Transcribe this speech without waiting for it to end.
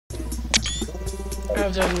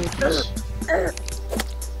have that increase.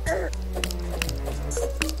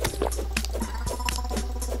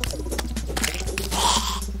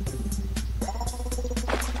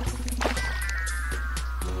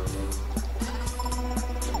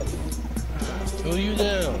 Pull you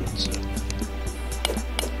down.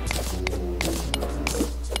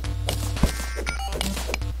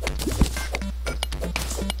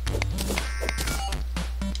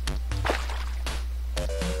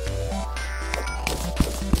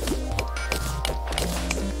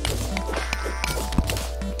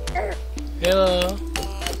 Hello.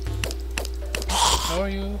 How are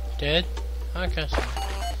you? Dead? I guess.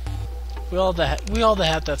 We all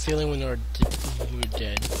have that feeling when we're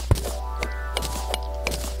dead.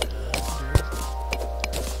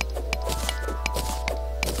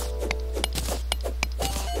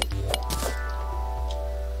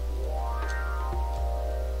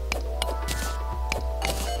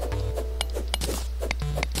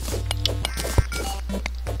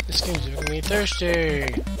 This game's making me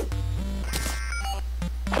thirsty.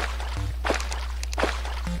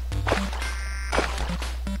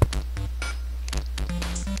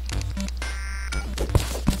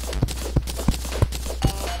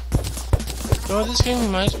 Oh, this game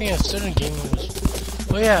reminds me of a certain game.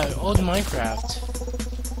 Oh yeah, old Minecraft.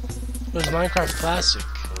 It was Minecraft Classic.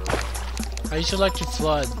 I used to like to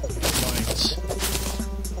flood mines.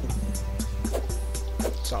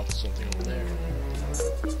 Saw something over there.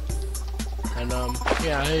 And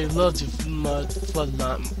yeah, I love to flood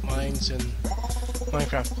mines in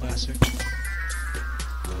Minecraft Classic.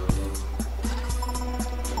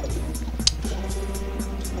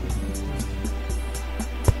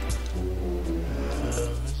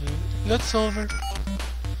 That's silver.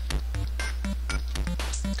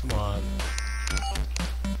 Come on.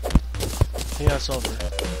 I think that's silver.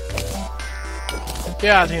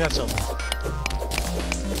 Yeah, I think that's silver.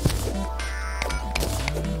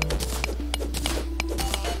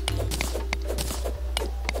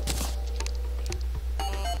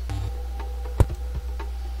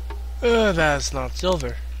 That's not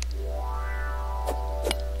silver.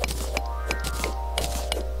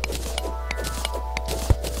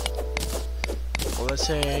 Let's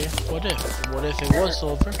say, what if it was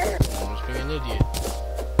silver? I was being an idiot.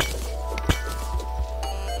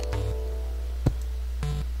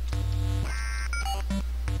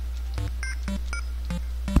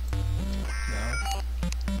 No.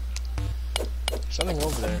 There's something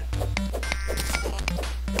over there.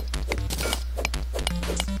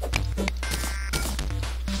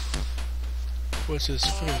 What's this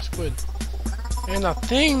freaking squid? And a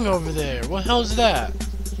thing over there. What the hell is that?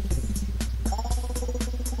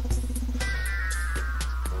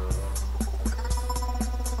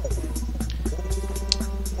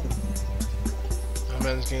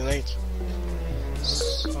 Man, it's getting late.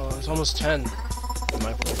 It's almost 10 in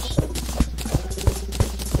my place.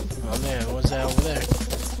 Oh man, what's that over there? I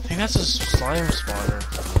think that's a slime spawner.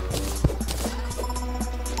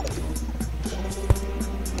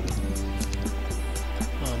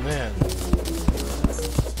 Oh man.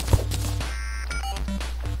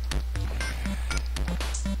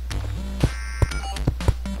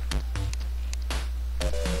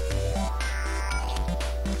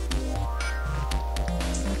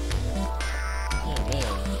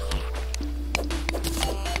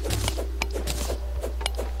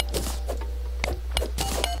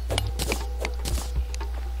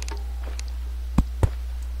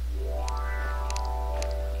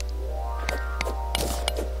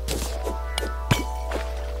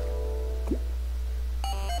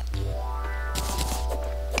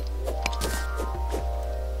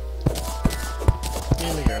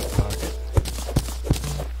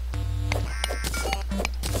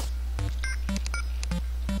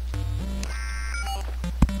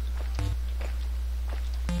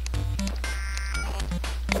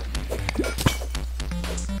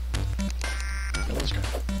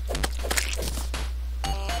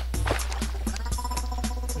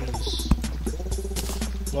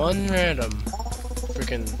 One random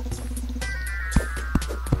freaking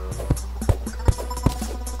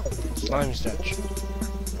slime statue.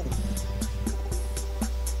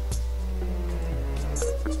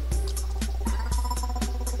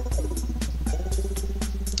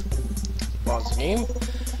 Pause the game.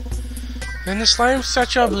 And the slime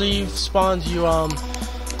statue, I believe, spawns you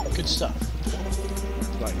good stuff.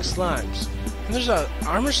 Like slimes. And there's an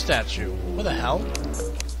armor statue. What the hell?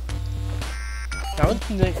 I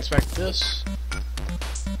didn't expect this.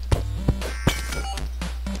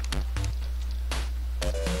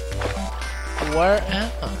 Where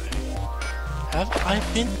am I? Have I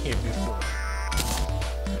been here before?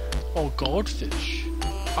 Oh, goldfish.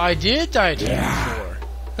 I did die to him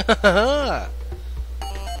before.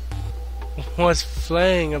 Was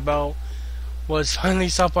flaying about was finally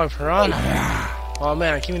stopped by piranha. Oh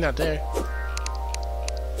man, I keep that there.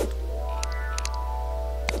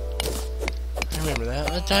 I remember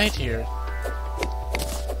that. I died here.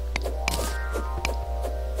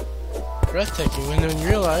 Breathtaking when you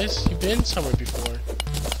realize you've been somewhere before.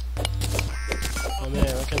 Oh man,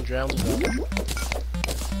 I can drown to them.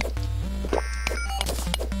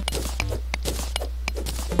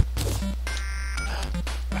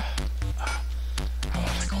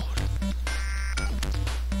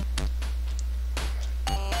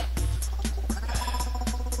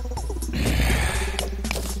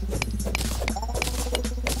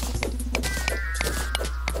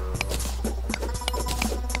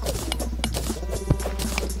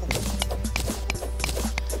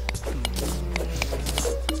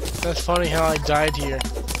 That's funny how I died here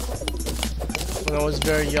when I was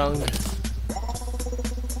very young.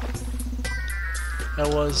 I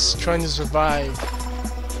was trying to survive.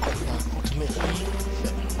 Ultimately,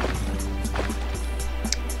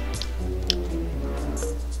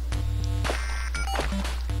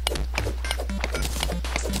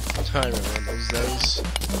 I remember those days.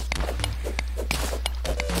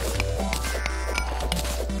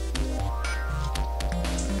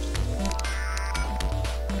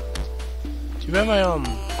 You bet my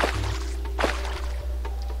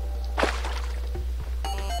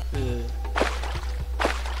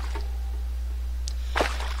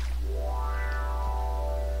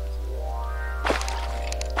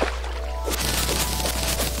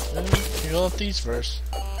fill up these first.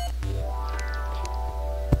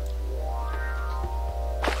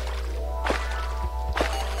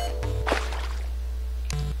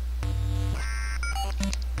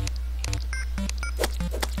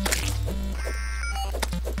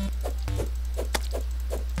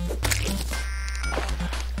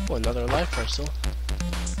 Oh, another life parcel.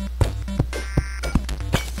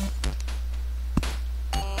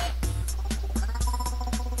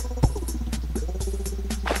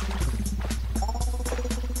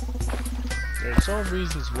 There's all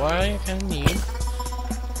reasons why I can need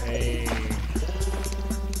a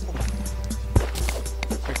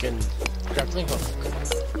freaking grappling hook.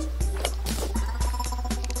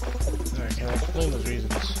 Alright, can I explain those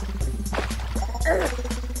reasons?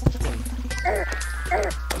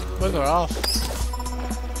 Bugger off.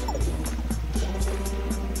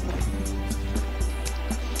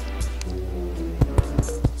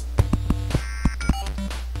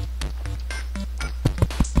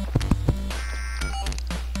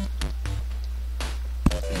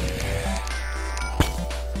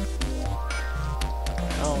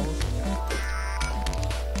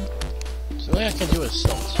 So I can do is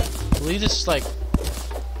salt. I believe this is like,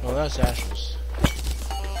 oh, that's ashes.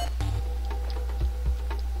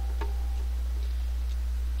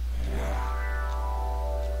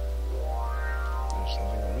 There's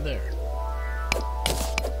something over there.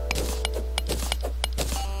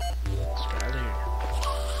 Let's get out of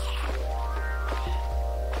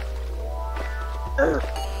here.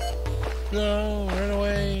 No, run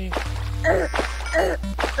away.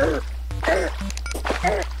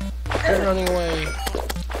 They're running away.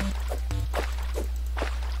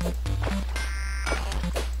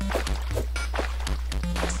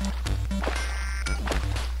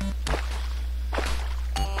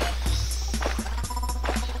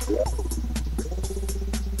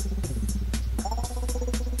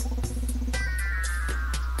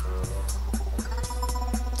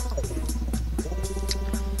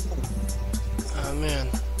 Oh man,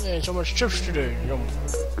 there's so much trips to do.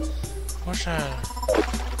 What's that?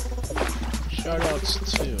 Shoutouts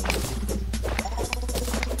too.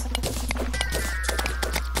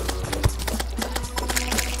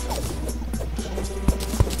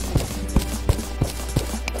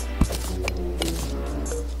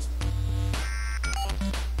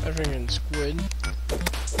 Everything squid.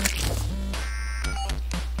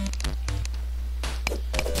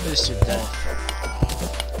 This is death.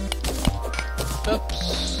 Oops.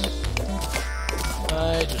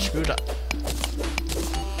 I just screwed up.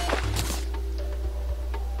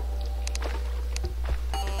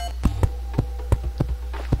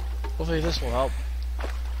 Hopefully this will help.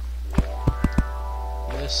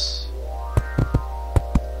 This.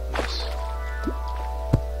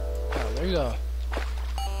 Oh, there you go.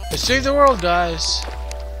 Let's save the world, guys.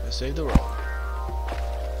 Let's save the world.